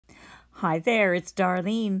Hi there, it's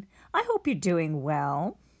Darlene. I hope you're doing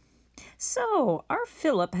well. So, our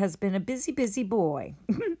Philip has been a busy, busy boy.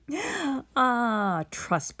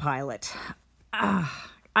 Trustpilot.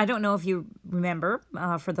 I don't know if you remember.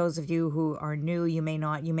 For those of you who are new, you may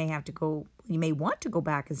not. You may have to go. You may want to go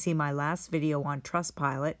back and see my last video on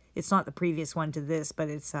Trustpilot. It's not the previous one to this, but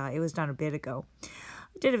it was done a bit ago.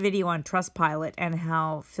 I did a video on Trustpilot and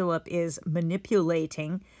how Philip is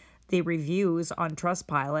manipulating the reviews on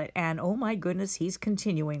Trustpilot, and oh my goodness, he's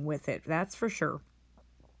continuing with it. That's for sure.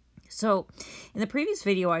 So in the previous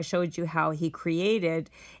video, I showed you how he created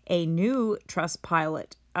a new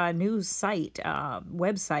Trustpilot, a new site,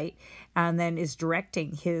 website, and then is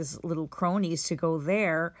directing his little cronies to go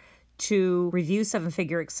there to review Seven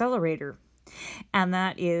Figure Accelerator. And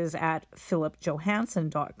that is at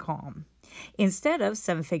philipjohansen.com instead of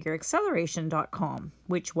sevenfigureacceleration.com,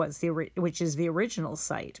 which is the original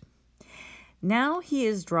site. Now he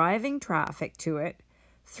is driving traffic to it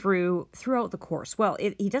throughout the course. Well,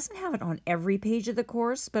 he doesn't have it on every page of the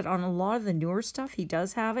course, but on a lot of the newer stuff, he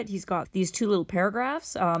does have it. He's got these two little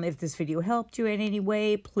paragraphs. If this video helped you in any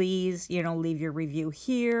way, please, leave your review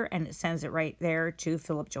here, and it sends it right there to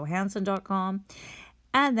philipjohansen.com.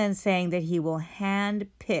 And then saying that he will hand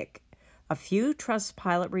pick a few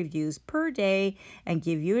Trustpilot reviews per day and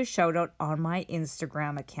give you a shout out on my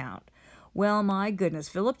Instagram account. Well, my goodness,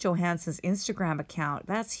 Philip Johansen's Instagram account,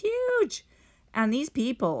 that's huge. And these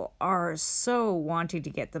people are so wanting to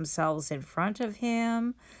get themselves in front of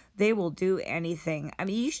him. They will do anything. I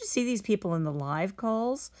mean, you should see these people in the live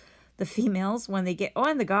calls, the females, when they get,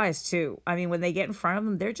 and the guys too. I mean, when they get in front of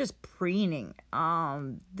them, they're just preening.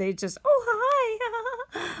 They just, oh, hi.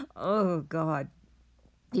 Oh, God.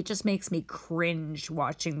 It just makes me cringe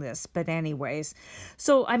watching this. But anyways,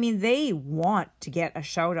 so, I mean, they want to get a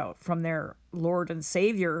shout out from their Lord and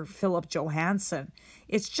Savior, Philip Johansen.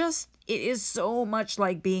 It is so much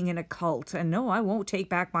like being in a cult. And no, I won't take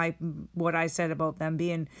back what I said about them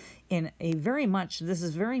being in this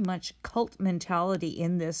is very much cult mentality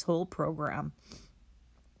in this whole program.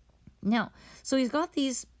 Now, so he's got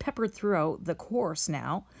these peppered throughout the course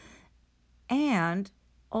now, and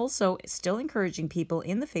also still encouraging people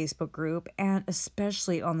in the Facebook group and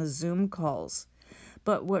especially on the Zoom calls.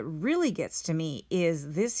 But what really gets to me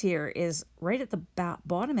is this here is right at the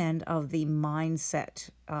bottom end of the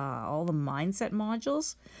mindset, all the mindset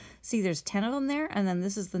modules. See, there's 10 of them there, and then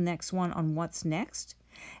this is the next one on what's next.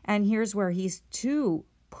 And here's where he's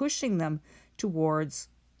pushing them towards,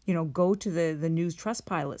 go to the News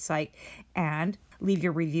Trustpilot site and leave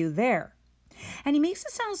your review there. And he makes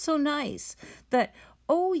it sound so nice that,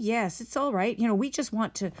 oh yes, it's all right. We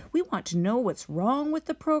want to know what's wrong with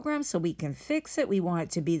the program so we can fix it. We want it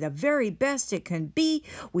to be the very best it can be.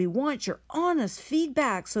 We want your honest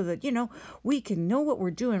feedback so that, we can know what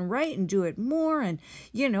we're doing right and do it more and,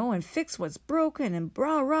 and fix what's broken and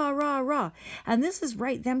rah, rah, rah, rah. And this is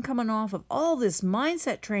right, them coming off of all this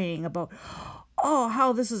mindset training about, oh,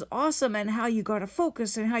 how this is awesome and how you got to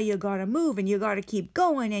focus and how you got to move and you got to keep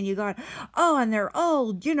going and and they're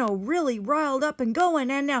all, really riled up and going,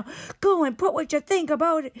 and now go and put what you think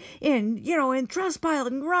about it in Trustpilot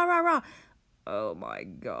and rah, rah, rah. Oh my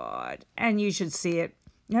God. And you should see it.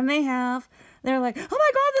 And they're like, oh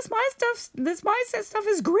my God, this mindset stuff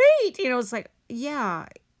is great. It's like, yeah,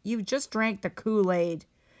 you just drank the Kool-Aid.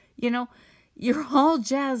 You're all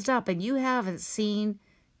jazzed up and you haven't seen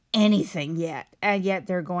anything yet, and yet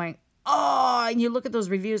they're going, oh, and you look at those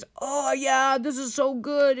reviews, oh yeah, this is so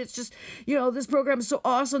good, it's just, this program is so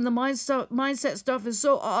awesome, the mindset stuff is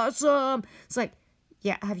so awesome. It's like,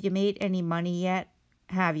 yeah, have you made any money yet?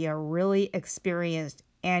 Have you really experienced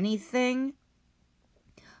anything?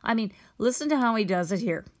 I mean, listen to how he does it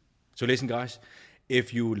here. So listen, guys,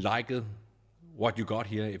 if you like what you got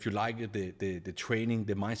here, if you like the training,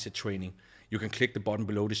 the mindset training, you can click the button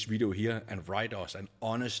below this video here and write us an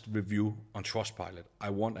honest review on Trustpilot. I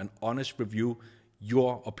want an honest review,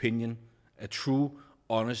 your opinion, a true,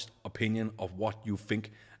 honest opinion of what you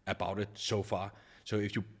think about it so far. So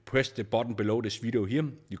if you press the button below this video here,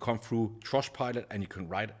 you come through Trustpilot and you can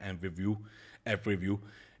write a review.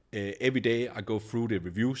 Every day I go through the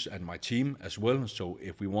reviews and my team as well. So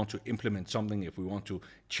if we want to implement something, if we want to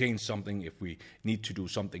change something, if we need to do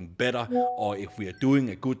something better, or if we are doing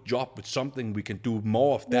a good job with something, we can do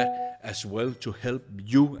more of that as well to help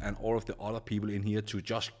you and all of the other people in here to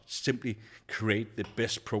just simply create the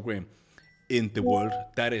best program in the world.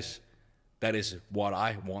 That is what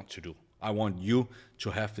I want to do. I want you to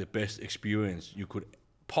have the best experience you could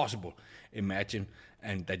possibly imagine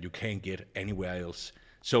and that you can't get anywhere else.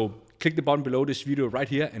 So click the button below this video right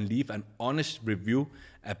here and leave an honest review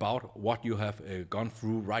about what you have gone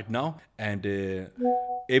through right now. And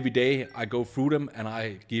every day I go through them and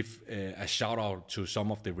I give a shout out to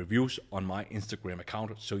some of the reviews on my Instagram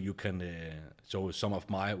account, so you can, so some of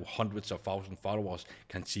my hundreds of thousands followers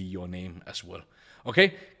can see your name as well.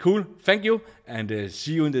 Okay, cool. Thank you, and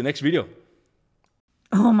see you in the next video.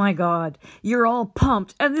 Oh my God, you're all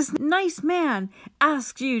pumped, and this nice man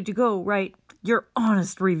asks you to go write your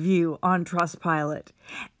honest review on Trustpilot.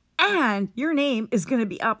 And your name is going to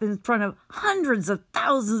be up in front of hundreds of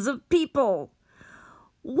thousands of people.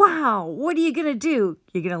 Wow, what are you going to do?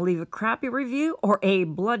 You're going to leave a crappy review or a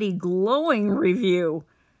bloody glowing review?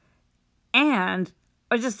 And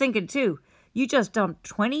I was just thinking too, you just dumped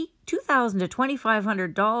 $2,000 to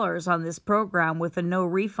 $2,500 on this program with a no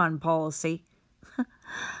refund policy.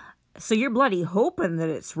 So you're bloody hoping that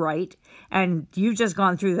it's right, and you've just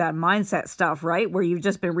gone through that mindset stuff, right? Where you've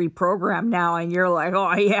just been reprogrammed now, and you're like,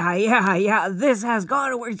 oh yeah, this has got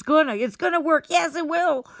to work. It's gonna work. Yes, it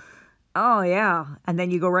will. Oh yeah, and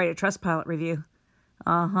then you go write a Trustpilot review.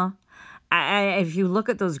 If you look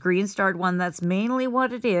at those green starred one, that's mainly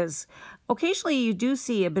what it is. Occasionally you do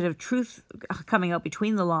see a bit of truth coming out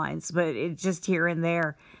between the lines, but it's just here and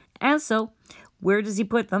there. And so, where does he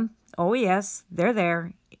put them? Oh yes, they're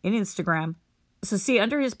there in Instagram. So see,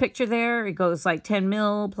 under his picture there, it goes like 10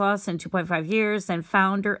 mil plus in 2.5 years, then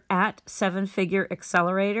founder at 7-figure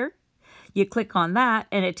Accelerator. You click on that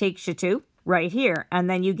and it takes you to right here. And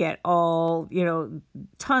then you get all,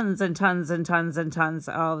 tons and tons and tons and tons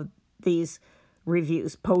of these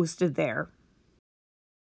reviews posted there.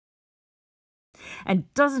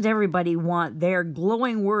 And doesn't everybody want their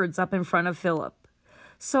glowing words up in front of Philip?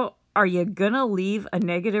 So are you gonna leave a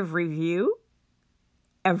negative review?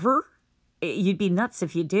 Ever? You'd be nuts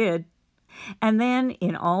if you did. And then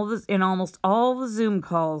in almost all the Zoom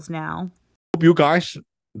calls now. Hope you guys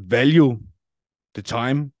value the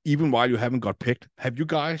time, even while you haven't got picked. Have you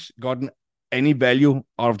guys gotten any value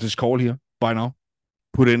out of this call here by now?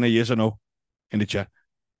 Put in a yes or no in the chat.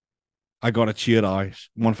 I got a cheered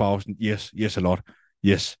eyes. 1,000. Yes, a lot.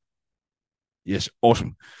 Yes,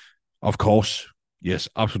 awesome. Of course. Yes,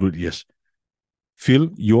 absolutely yes.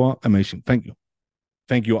 Phil, you're amazing. Thank you.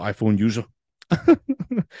 Thank you, iPhone user.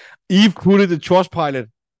 Eve created the Trustpilot.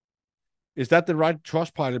 Is that the right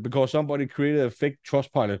Trustpilot? Because somebody created a fake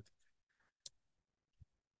Trustpilot.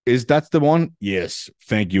 Is that the one? Yes.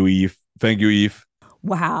 Thank you, Eve. Thank you, Eve.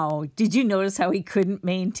 Wow. Did you notice how he couldn't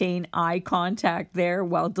maintain eye contact there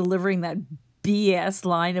while delivering that BS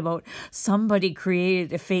line about somebody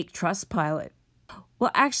created a fake Trustpilot?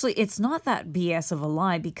 Well, actually, it's not that BS of a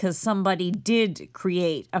lie because somebody did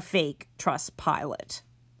create a fake Trustpilot.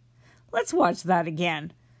 Let's watch that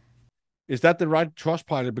again. Is that the right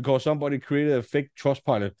Trustpilot? Because somebody created a fake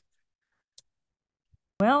Trustpilot.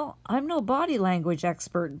 Well, I'm no body language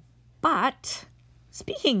expert, but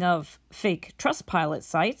speaking of fake Trustpilot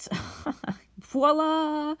sites,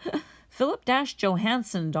 voila!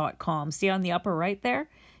 Philip-Johansen.com. See on the upper right there?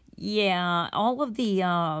 Yeah, all of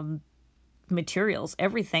the materials,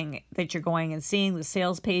 everything that you're going and seeing, the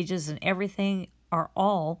sales pages and everything are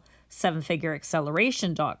all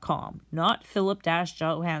 7figureacceleration.com, not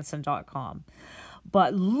Philip-Johansen.com.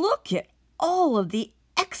 But look at all of the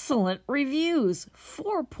excellent reviews.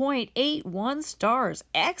 4.81 stars.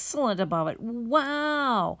 Excellent above it.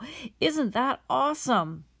 Wow. Isn't that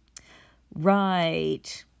awesome?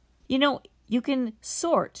 Right. You can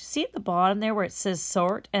sort. See at the bottom there where it says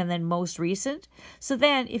sort and then most recent? So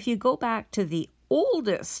then if you go back to the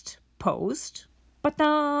oldest post,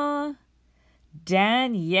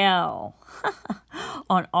 Danielle,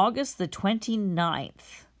 on August the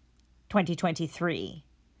 29th, 2023.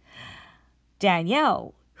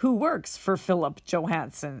 Danielle, who works for Philip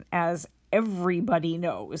Johansen, as everybody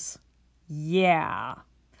knows. Yeah.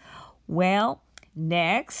 Well,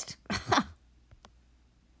 next.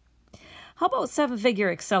 How about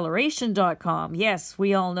 7figureacceleration.com? Yes,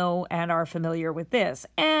 we all know and are familiar with this.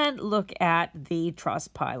 And look at the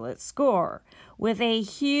Trustpilot score with a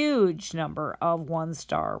huge number of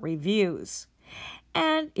 1-star reviews.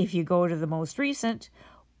 And if you go to the most recent,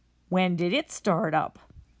 when did it start up?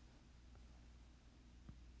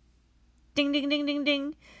 Ding, ding, ding, ding,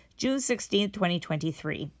 ding. June 16th,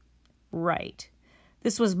 2023. Right.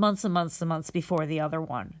 This was months and months and months before the other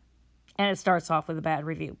one. And it starts off with a bad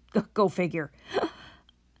review. Go figure.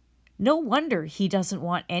 No wonder he doesn't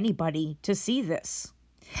want anybody to see this.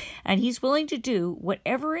 And he's willing to do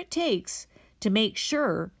whatever it takes to make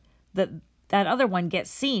sure that that other one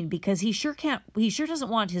gets seen, because he sure doesn't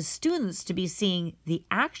want his students to be seeing the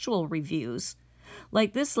actual reviews,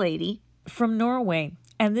 like this lady from Norway.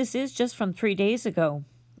 And this is just from 3 days ago.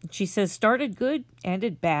 She says, started good,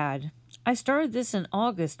 ended bad. I started this in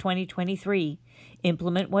August 2023.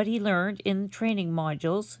 Implement what he learned in training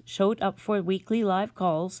modules, showed up for weekly live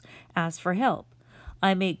calls, asked for help.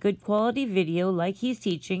 I make good quality video like he's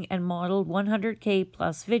teaching and modeled 100K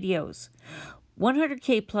plus videos.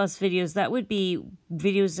 100K plus videos, that would be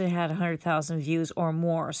videos that had 100,000 views or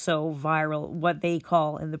more. So viral, what they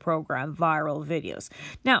call in the program, viral videos.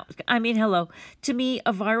 Now, I mean, hello. To me,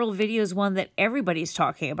 a viral video is one that everybody's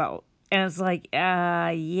talking about. And it's like,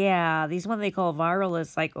 yeah, these one they call viral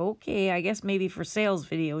is like, okay, I guess maybe for sales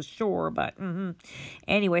videos, sure. But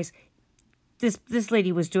anyways, this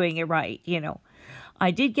lady was doing it right, you know. I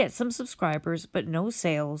did get some subscribers, but no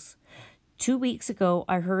sales. 2 weeks ago,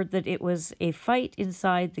 I heard that it was a fight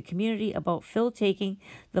inside the community about Phil taking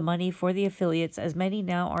the money for the affiliates, as many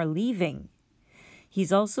now are leaving.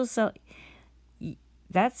 He's also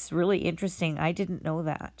that's really interesting. I didn't know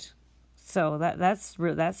that. So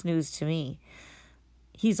that's news to me.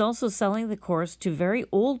 He's also selling the course to very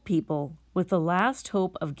old people with the last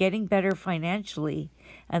hope of getting better financially,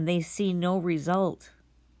 and they see no result.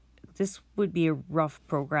 This would be a rough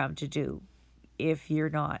program to do if you're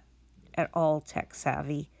not at all tech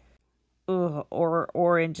savvy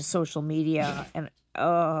or into social media. And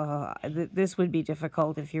this would be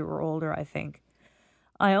difficult if you were older, I think.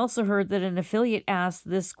 I also heard that an affiliate asked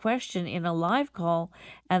this question in a live call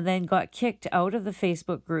and then got kicked out of the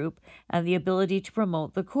Facebook group and the ability to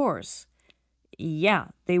promote the course. Yeah,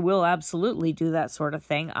 they will absolutely do that sort of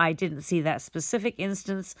thing. I didn't see that specific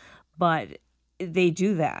instance, but they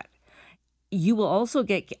do that. You will also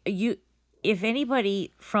get if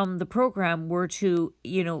anybody from the program were to,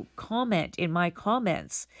 comment in my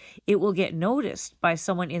comments, it will get noticed by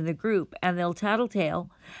someone in the group and they'll tattletale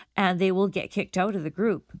and they will get kicked out of the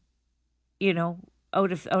group,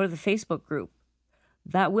 out of the Facebook group.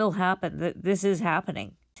 That will happen. This is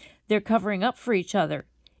happening. They're covering up for each other.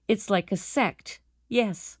 It's like a sect.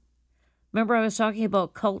 Yes. Remember I was talking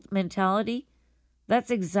about cult mentality? That's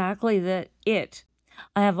exactly it.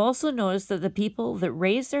 I have also noticed that the people that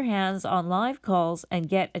raise their hands on live calls and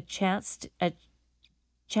get a chance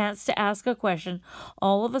to ask a question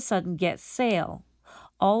all of a sudden get sale.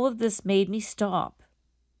 All of this made me stop.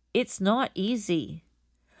 It's not easy.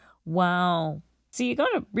 Wow. So you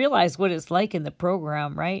got to realize what it's like in the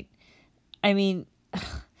program, right? I mean,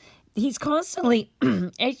 he's constantly,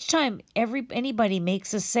 each time anybody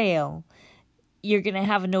makes a sale, you're going to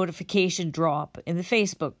have a notification drop in the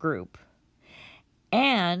Facebook group.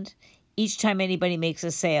 And each time anybody makes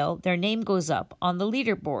a sale, their name goes up on the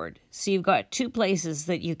leaderboard. So you've got 2 places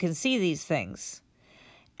that you can see these things.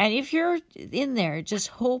 And if you're in there just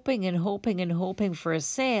hoping and hoping and hoping for a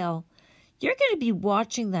sale, you're going to be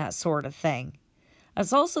watching that sort of thing.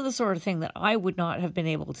 That's also the sort of thing that I would not have been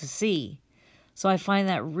able to see. So I find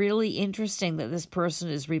that really interesting that this person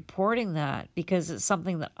is reporting that, because it's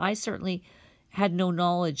something that I certainly had no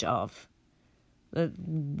knowledge of.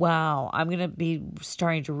 Wow, I'm going to be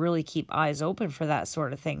starting to really keep eyes open for that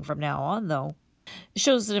sort of thing from now on, though. It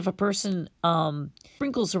shows that if a person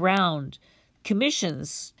sprinkles around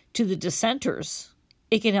commissions to the dissenters,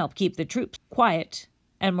 it can help keep the troops quiet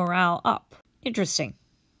and morale up. Interesting.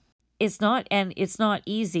 It's not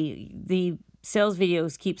easy. The sales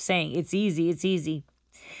videos keep saying it's easy.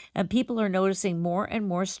 And people are noticing more and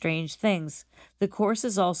more strange things. The course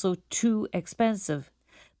is also too expensive.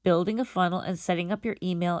 Building a funnel and setting up your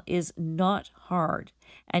email is not hard,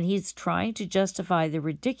 and he's trying to justify the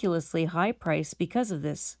ridiculously high price because of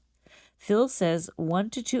this. Phil says 1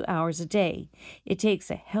 to 2 hours a day. It takes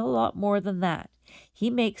a hell lot more than that. He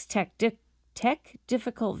makes tech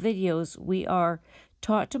difficult videos we are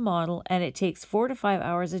taught to model, and it takes 4 to 5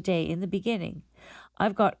 hours a day in the beginning.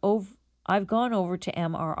 I've gone over to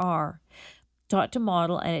MRR, taught to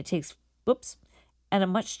model, and it takes and a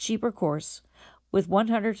much cheaper course with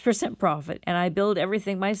 100% profit, and I build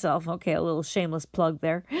everything myself. Okay, a little shameless plug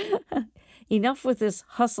there. Enough with this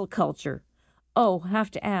hustle culture. Oh,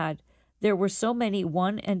 have to add, there were so many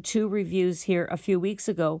 1 and 2 reviews here a few weeks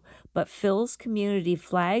ago, but Phil's community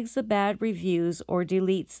flags the bad reviews or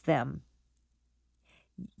deletes them.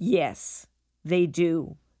 Yes, they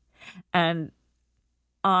do. And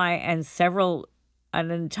I and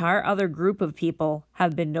an entire other group of people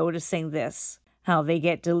have been noticing this, how they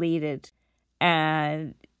get deleted.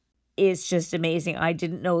 And it's just amazing. I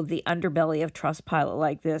didn't know the underbelly of Trustpilot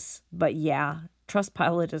like this, but yeah,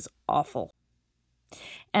 Trustpilot is awful.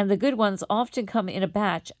 And the good ones often come in a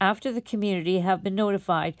batch after the community have been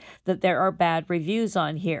notified that there are bad reviews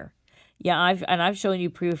on here. Yeah, I've shown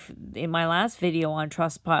you proof in my last video on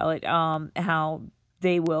Trustpilot, how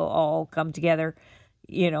they will all come together.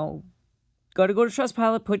 got to go to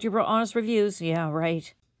Trustpilot, put your honest reviews. Yeah,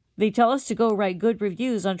 right. They tell us to go write good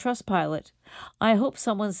reviews on Trustpilot. I hope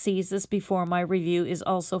someone sees this before my review is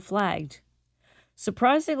also flagged.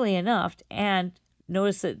 Surprisingly enough, and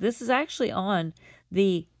notice that this is actually on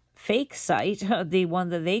the fake site, the one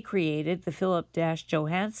that they created, the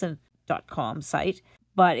philip-johansen.com site.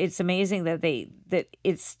 But it's amazing that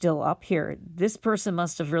it's still up here. This person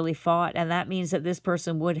must have really fought, and that means that this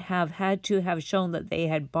person would have had to have shown that they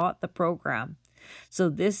had bought the program. So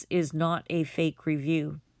this is not a fake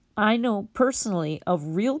review. I know personally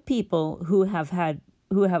of real people who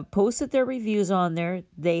have posted their reviews on there.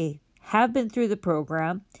 They have been through the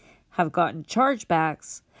program, have gotten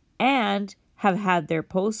chargebacks, and have had their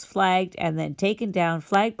posts flagged and then taken down,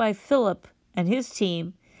 flagged by Philip and his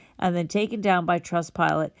team, and then taken down by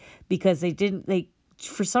Trustpilot because they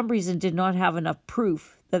for some reason did not have enough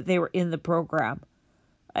proof that they were in the program.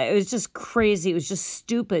 It was just crazy. It was just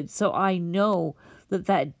stupid. So I know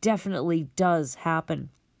that definitely does happen.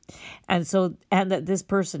 And that this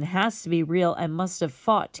person has to be real and must have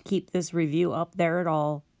fought to keep this review up there at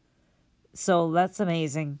all. So that's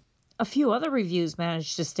amazing. A few other reviews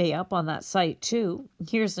managed to stay up on that site too.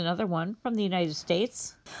 Here's another one from the United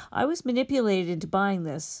States. I was manipulated into buying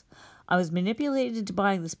this.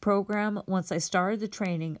 Program. Once I started the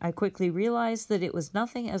training, I quickly realized that it was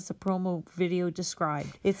nothing as the promo video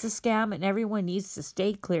described. It's a scam and everyone needs to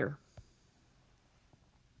stay clear.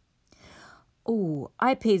 Oh,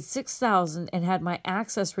 I paid $6,000 and had my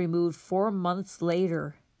access removed 4 months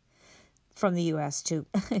later. From the U.S. too.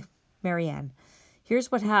 Marianne.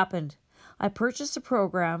 Here's what happened. I purchased a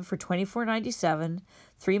program for $24.97.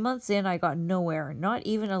 3 months in, I got nowhere, not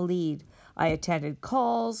even a lead. I attended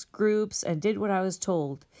calls, groups, and did what I was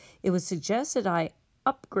told. It was suggested I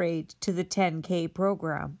upgrade to the 10K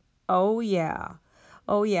program. Oh, yeah.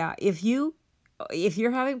 If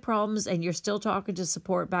you're having problems and you're still talking to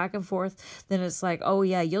support back and forth, then it's like, oh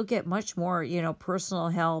yeah, you'll get much more, personal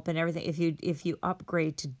help and everything if you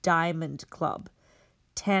upgrade to Diamond Club.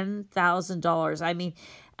 $10,000. I mean,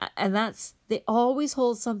 and they always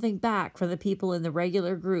hold something back from the people in the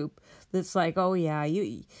regular group. That's like, oh yeah,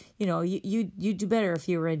 you do better if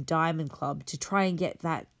you were in Diamond Club to try and get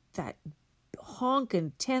that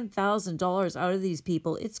honking $10,000 out of these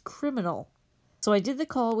people. It's criminal. So I did the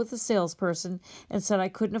call with the salesperson and said I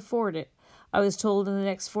couldn't afford it. I was told in the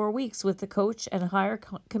next 4 weeks with the coach and higher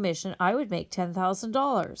commission, I would make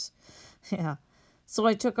 $10,000. Yeah. So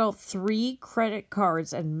I took out 3 credit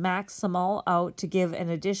cards and maxed them all out to give an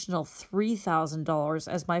additional $3,000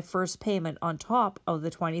 as my first payment on top of the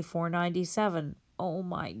 $24.97. Oh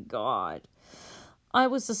my God. I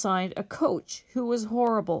was assigned a coach who was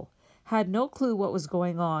horrible, had no clue what was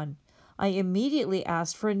going on. I immediately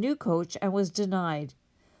asked for a new coach and was denied.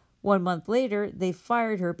 1 month later, they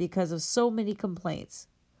fired her because of so many complaints.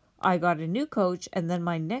 I got a new coach and then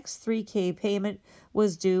my next $3K payment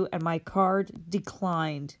was due and my card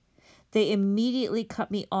declined. They immediately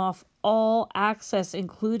cut me off all access,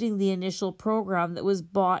 including the initial program that was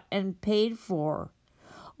bought and paid for.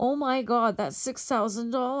 Oh my God, that's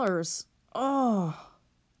 $6,000. Oh.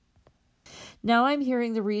 Now I'm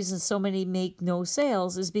hearing the reason so many make no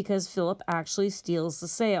sales is because Philip actually steals the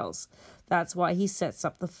sales. That's why he sets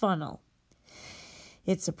up the funnel.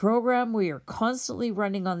 It's a program where you're constantly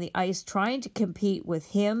running on the ice trying to compete with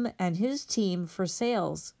him and his team for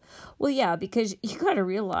sales. Well, yeah, because you got to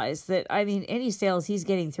realize that, any sales he's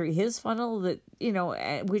getting through his funnel that,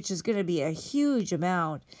 which is going to be a huge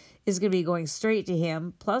amount, is going to be going straight to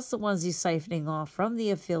him, plus the ones he's siphoning off from the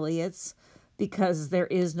affiliates, because there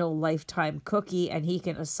is no lifetime cookie and he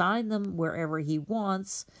can assign them wherever he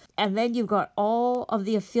wants. And then you've got all of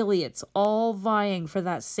the affiliates all vying for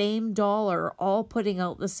that same dollar, all putting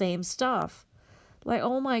out the same stuff. Like,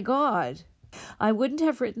 oh my God. I wouldn't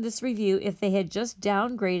have written this review if they had just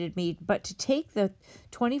downgraded me, but to take the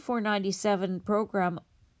 $24.97 program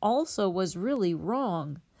also was really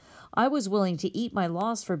wrong. I was willing to eat my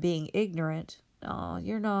loss for being ignorant. Oh,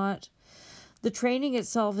 you're not. The training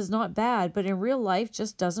itself is not bad, but in real life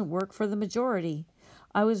just doesn't work for the majority.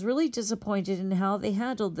 I was really disappointed in how they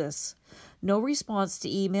handled this. No response to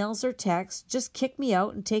emails or texts, just kick me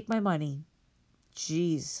out and take my money.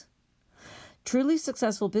 Jeez. Truly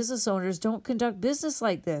successful business owners don't conduct business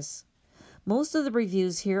like this. Most of the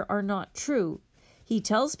reviews here are not true. He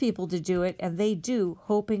tells people to do it, and they do,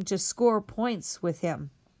 hoping to score points with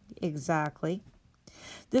him. Exactly.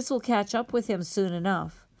 This will catch up with him soon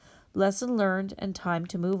enough. Lesson learned and time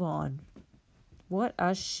to move on. What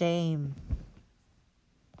a shame.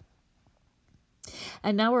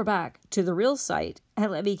 And now we're back to the real site,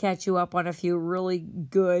 and let me catch you up on a few really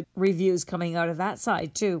good reviews coming out of that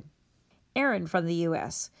side too. Aaron from the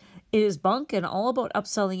US. It is bunk and all about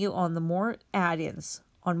upselling you on more add-ins.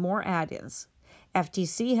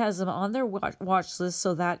 FTC has them on their watch list,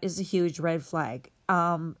 so that is a huge red flag.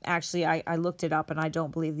 Actually, I looked it up and I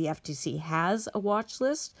don't believe the FTC has a watch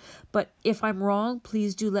list. But if I'm wrong,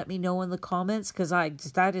 please do let me know in the comments, because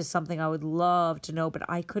that is something I would love to know, but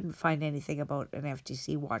I couldn't find anything about an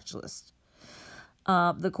FTC watch list.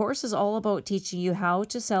 The course is all about teaching you how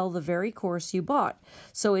to sell the very course you bought.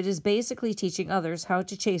 So it is basically teaching others how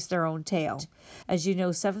to chase their own tail. As you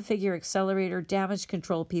know, 7-figure Accelerator damage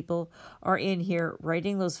control people are in here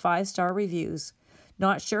writing those 5-star reviews.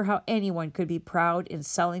 Not sure how anyone could be proud in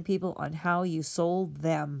selling people on how you sold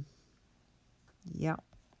them. Yeah.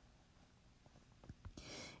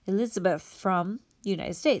 Elizabeth from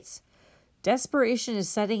United States. Desperation is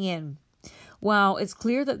setting in. Wow, it's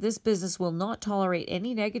clear that this business will not tolerate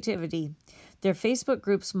any negativity. Their Facebook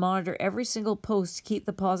groups monitor every single post to keep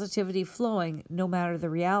the positivity flowing, no matter the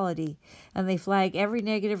reality, and they flag every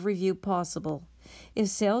negative review possible. If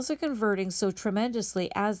sales are converting so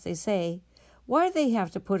tremendously as they say, why do they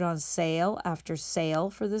have to put on sale after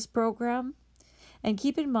sale for this program? And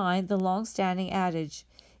keep in mind the long-standing adage,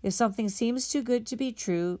 if something seems too good to be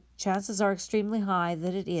true, chances are extremely high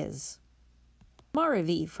that it is.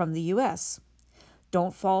 Marivi from the US.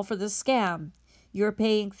 Don't fall for the scam. You're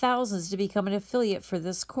paying thousands to become an affiliate for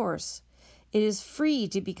this course. It is free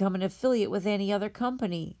to become an affiliate with any other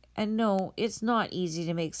company. And no, it's not easy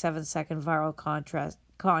to make 7-second viral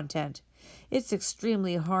content. It's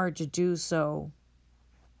extremely hard to do so.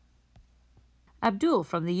 Abdul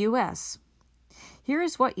from the US. Here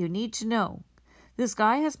is what you need to know. This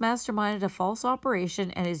guy has masterminded a false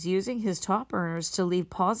operation and is using his top earners to leave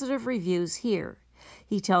positive reviews here.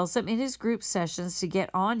 He tells them in his group sessions to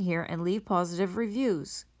get on here and leave positive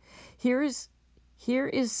reviews. Here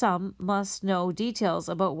is some must-know details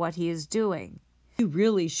about what he is doing. You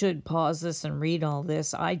really should pause this and read all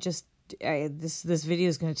this. This video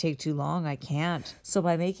is going to take too long. I can't. So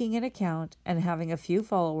by making an account and having a few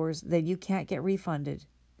followers, then you can't get refunded.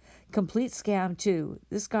 Complete scam too.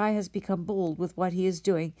 This guy has become bold with what he is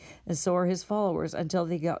doing, and so are his followers until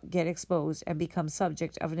they get exposed and become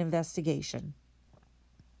subject of an investigation.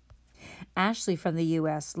 Ashley from the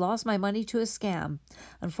US. Lost my money to a scam.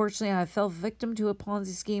 Unfortunately, I fell victim to a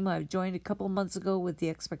Ponzi scheme I joined a couple months ago with the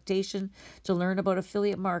expectation to learn about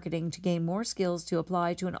affiliate marketing to gain more skills to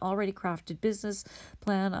apply to an already crafted business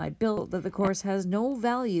plan I built that the course has no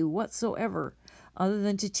value whatsoever other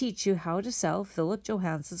than to teach you how to sell Philip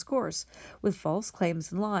Johansen's course with false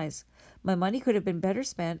claims and lies. My money could have been better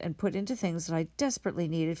spent and put into things that I desperately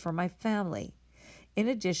needed for my family. In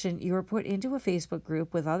addition, you are put into a Facebook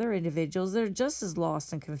group with other individuals that are just as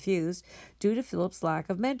lost and confused due to Philip's lack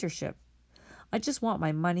of mentorship. I just want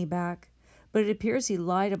my money back, but it appears he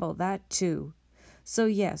lied about that too. So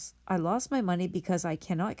yes, I lost my money because I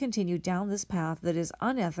cannot continue down this path that is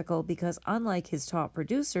unethical because unlike his top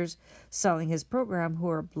producers selling his program who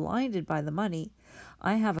are blinded by the money,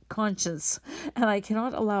 I have a conscience and I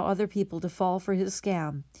cannot allow other people to fall for his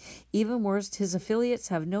scam. Even worse, his affiliates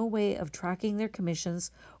have no way of tracking their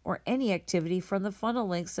commissions or any activity from the funnel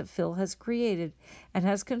links that Phil has created and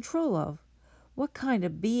has control of. What kind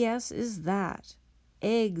of BS is that?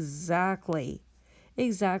 Exactly.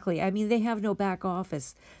 I mean, they have no back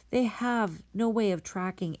office. They have no way of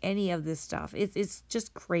tracking any of this stuff. It's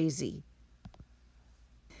just crazy.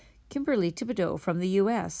 Kimberly Thibodeau from the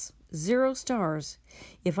US. 0 stars.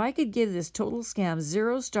 If I could give this total scam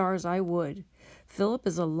 0 stars, I would. Philip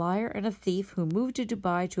is a liar and a thief who moved to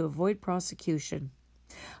Dubai to avoid prosecution.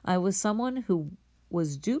 I was someone who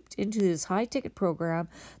was duped into this high-ticket program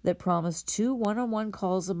that promised 2 one-on-one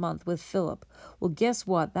calls a month with Philip. Well, guess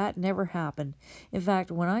what? That never happened. In fact,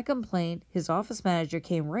 when I complained, his office manager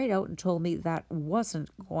came right out and told me that wasn't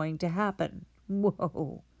going to happen.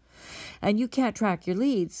 Whoa. And you can't track your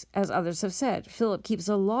leads, as others have said. Philip keeps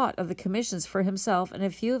a lot of the commissions for himself and a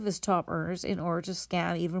few of his top earners in order to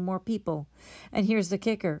scam even more people. And here's the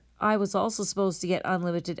kicker. I was also supposed to get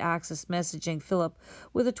unlimited access messaging Philip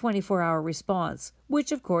with a 24-hour response,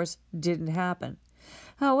 which of course didn't happen.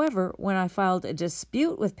 However, when I filed a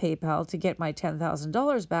dispute with PayPal to get my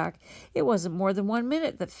 $10,000 back, it wasn't more than 1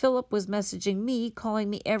 minute that Philip was messaging me, calling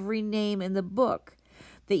me every name in the book.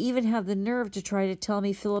 They even had the nerve to try to tell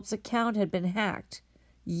me Philip's account had been hacked.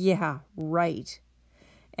 Yeah, right.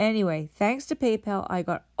 Anyway, thanks to PayPal, I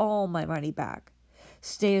got all my money back.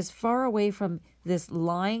 Stay as far away from this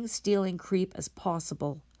lying, stealing creep as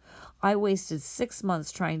possible. I wasted 6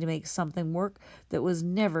 months trying to make something work that was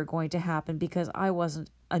never going to happen because I wasn't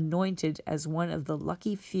anointed as one of the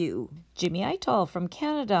lucky few. Jimmy Itall from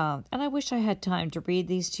Canada. And I wish I had time to read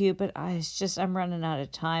these to you, but I'm running out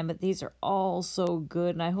of time. But these are all so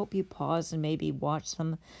good, and I hope you pause and maybe watch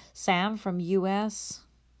them. Sam from US.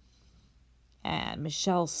 And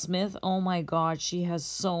Michelle Smith, oh my God, she has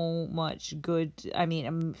so much good,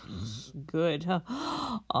 good.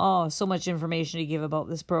 Oh, so much information to give about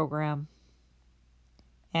this program.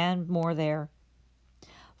 And more there.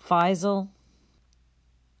 Faisal.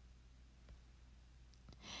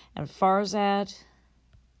 And Farzad.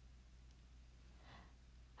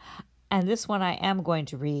 And this one I am going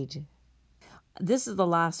to read. This is the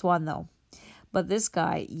last one though. But this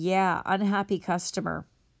guy, yeah, unhappy customer.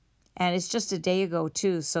 And it's just a day ago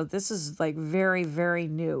too, so this is like very, very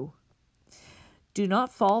new. Do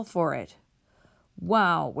not fall for it.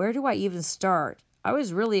 Wow, where do I even start? I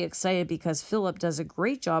was really excited because Philip does a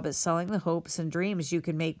great job at selling the hopes and dreams you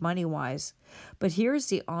can make money-wise. But here's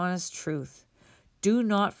the honest truth. Do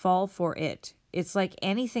not fall for it. It's like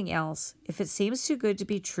anything else. If it seems too good to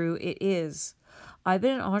be true, it is. I've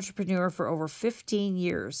been an entrepreneur for over 15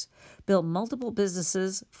 years, built multiple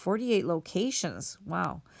businesses, 48 locations,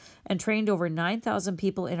 wow, and trained over 9,000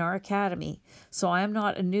 people in our academy, so I am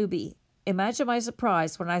not a newbie. Imagine my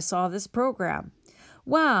surprise when I saw this program.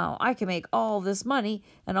 Wow, I can make all this money,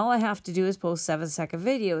 and all I have to do is post 7-second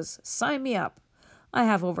videos. Sign me up. I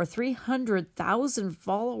have over 300,000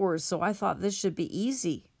 followers, so I thought this should be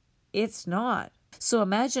easy. It's not. So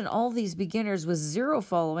imagine all these beginners with 0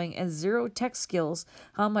 following and 0 tech skills,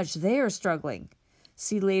 how much they are struggling.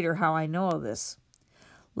 See later how I know this.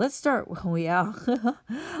 Let's start with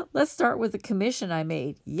the commission I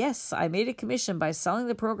made. Yes, I made a commission by selling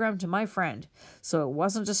the program to my friend, so it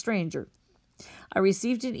wasn't a stranger. I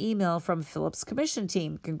received an email from Philip's commission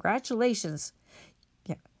team. Congratulations.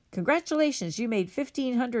 Yeah, congratulations, you made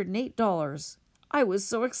 $1,508. I was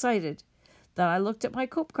so excited. Then I looked at my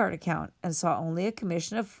Copecard account and saw only a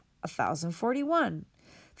commission of $1,041.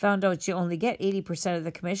 Found out you only get 80% of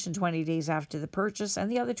the commission 20 days after the purchase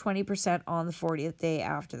and the other 20% on the 40th day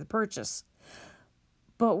after the purchase.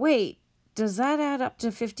 But wait, does that add up to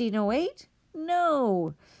 $1,508?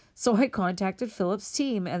 No. So I contacted Philip's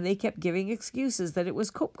team and they kept giving excuses that it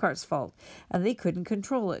was Copecard's fault and they couldn't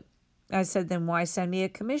control it. I said, then why send me a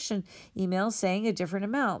commission email saying a different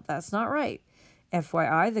amount? That's not right.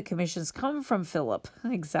 FYI, the commissions come from Philip.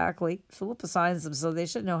 Exactly. Philip assigns them, so they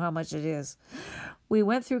should know how much it is. We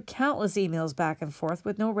went through countless emails back and forth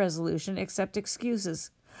with no resolution except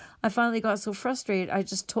excuses. I finally got so frustrated, I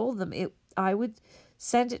just told them I would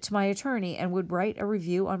send it to my attorney and would write a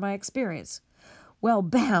review on my experience. Well,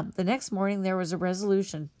 bam! The next morning there was a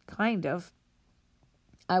resolution. Kind of.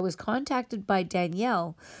 I was contacted by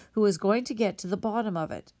Danielle, who was going to get to the bottom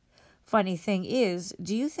of it. Funny thing is,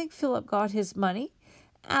 do you think Philip got his money?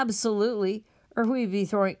 Absolutely, or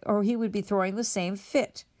he would be throwing the same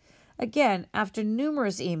fit. Again, after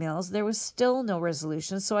numerous emails, there was still no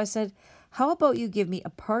resolution, so I said, how about you give me a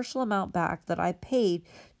partial amount back that I paid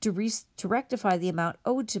to rectify the amount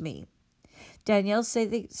owed to me? Danielle said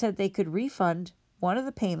they could refund one of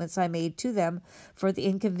the payments I made to them for the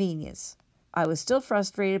inconvenience. I was still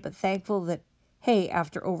frustrated, but thankful that hey,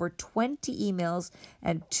 after over 20 emails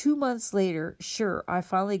and 2 months later, sure, I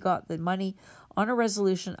finally got the money on a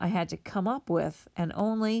resolution I had to come up with, and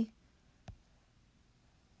only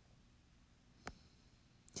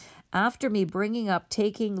after me bringing up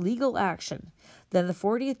taking legal action, then the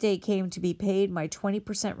 40th day came to be paid my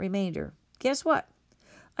 20% remainder. Guess what?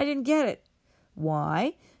 I didn't get it.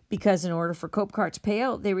 Why? Because in order for Copecard to pay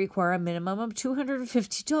out, they require a minimum of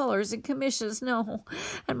 $250 in commissions. No,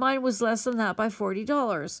 and mine was less than that by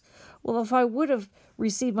 $40. Well, if I would have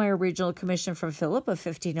received my original commission from Philip of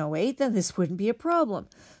 $1,508, then this wouldn't be a problem.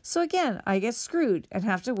 So again, I get screwed and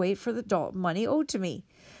have to wait for the money owed to me.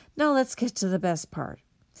 Now let's get to the best part.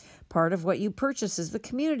 Part of what you purchase is the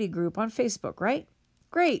community group on Facebook, right?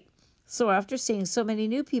 Great. So after seeing so many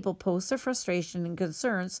new people post their frustration and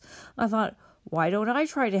concerns, I thought, why don't I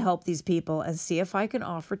try to help these people and see if I can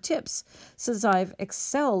offer tips, since I've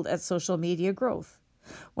excelled at social media growth?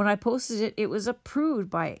 When I posted it, it was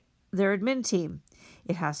approved by their admin team.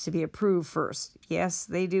 It has to be approved first. Yes,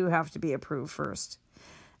 they do have to be approved first.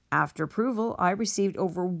 After approval, I received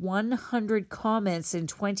over 100 comments in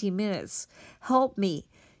 20 minutes. Help me.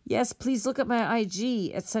 Yes, please look at my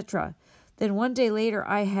IG, etc. Then one day later,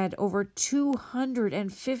 I had over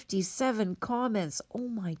 257 comments, oh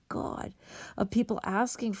my God, of people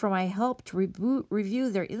asking for my help to review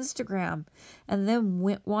their Instagram and them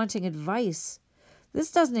wanting advice.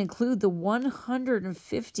 This doesn't include the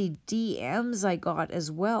 150 DMs I got as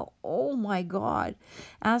well. Oh my God,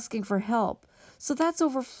 asking for help. So that's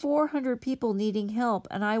over 400 people needing help,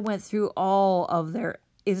 and I went through all of their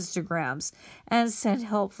Instagrams and sent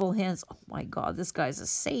helpful hints. Oh my God, this guy's a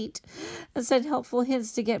saint. And sent helpful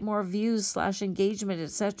hints to get more views / engagement,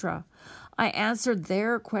 etc. I answered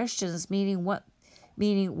their questions, meaning what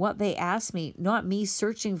they asked me, not me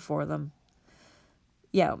searching for them.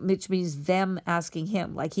 Yeah, which means them asking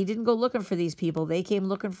him. Like, he didn't go looking for these people. They came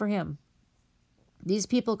looking for him. These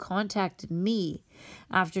people contacted me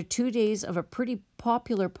after 2 days of a pretty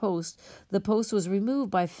popular post. The post was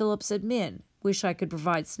removed by Philip's admin. Wish I could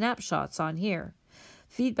provide snapshots on here.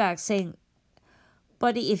 Feedback saying,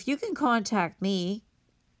 buddy, if you can contact me,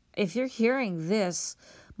 if you're hearing this,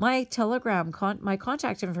 my Telegram, my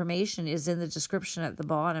contact information is in the description at the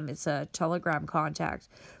bottom. It's a Telegram contact.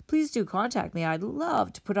 Please do contact me. I'd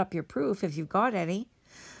love to put up your proof if you've got any.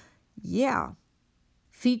 Yeah.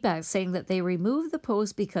 Feedback saying that they removed the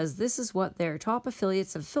post because this is what their top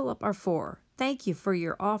affiliates and Philip are for. Thank you for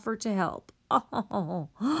your offer to help. Oh,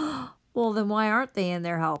 well, then why aren't they in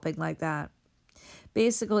there helping like that?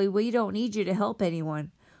 Basically, we don't need you to help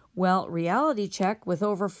anyone. Well, reality check, with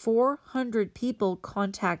over 400 people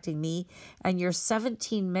contacting me and your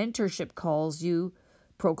 17 mentorship calls you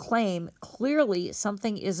proclaim, clearly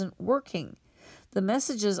something isn't working. The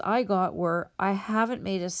messages I got were, I haven't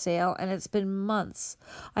made a sale and it's been months.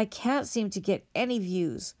 I can't seem to get any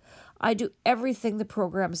views. I do everything the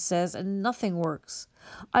program says and nothing works.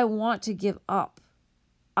 I want to give up.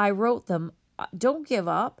 I wrote them, don't give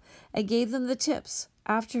up, and gave them the tips.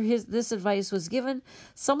 After this advice was given,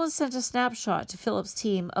 someone sent a snapshot to Philip's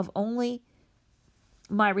team of only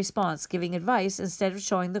my response giving advice instead of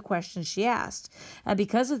showing the question she asked. And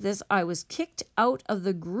because of this, I was kicked out of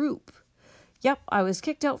the group. Yep, I was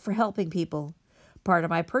kicked out for helping people. Part of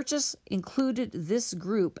my purchase included this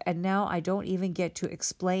group, and now I don't even get to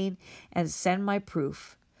explain and send my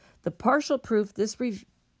proof. The partial proof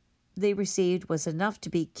they received was enough to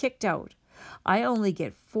be kicked out. I only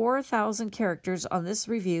get 4,000 characters on this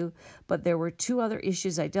review, but there were 2 other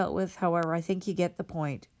issues I dealt with. However, I think you get the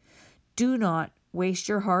point. Do not waste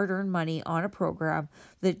your hard-earned money on a program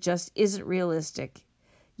that just isn't realistic.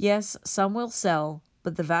 Yes, some will sell,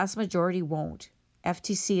 but the vast majority won't.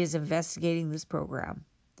 FTC is investigating this program.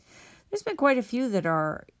 There's been quite a few that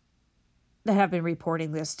have been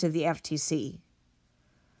reporting this to the FTC.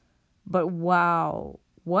 But wow,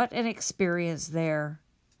 what an experience there.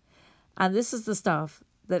 And this is the stuff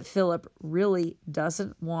that Philip really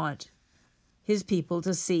doesn't want his people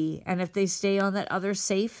to see. And if they stay on that other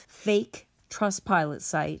safe, fake Trustpilot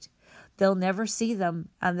site, they'll never see them,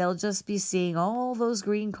 and they'll just be seeing all those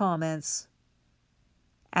green comments.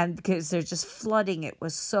 And because they're just flooding it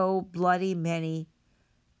with so bloody many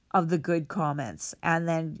of the good comments, and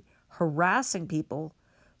then harassing people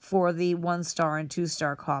for the 1-star and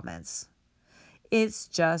 2-star comments. It's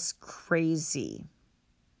just crazy.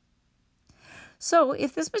 So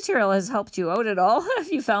if this material has helped you out at all,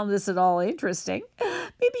 if you found this at all interesting,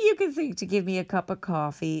 maybe you could think to give me a cup of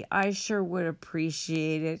coffee. I sure would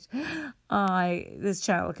appreciate it. This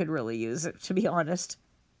channel could really use it, to be honest.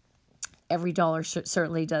 Every dollar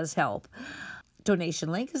certainly does help.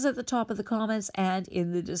 Donation link is at the top of the comments and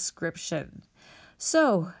in the description.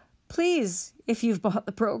 So please, if you've bought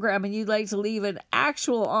the program and you'd like to leave an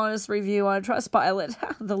actual honest review on Trustpilot,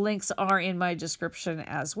 the links are in my description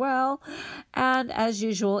as well. And as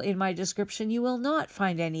usual, in my description, you will not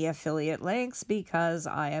find any affiliate links because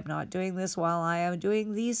I am not doing this while I am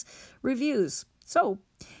doing these reviews. So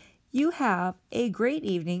you have a great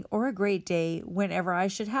evening or a great day whenever I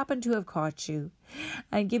should happen to have caught you.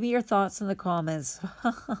 And give me your thoughts in the comments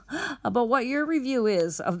about what your review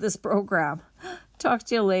is of this program. Talk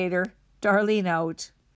to you later. Darlene out.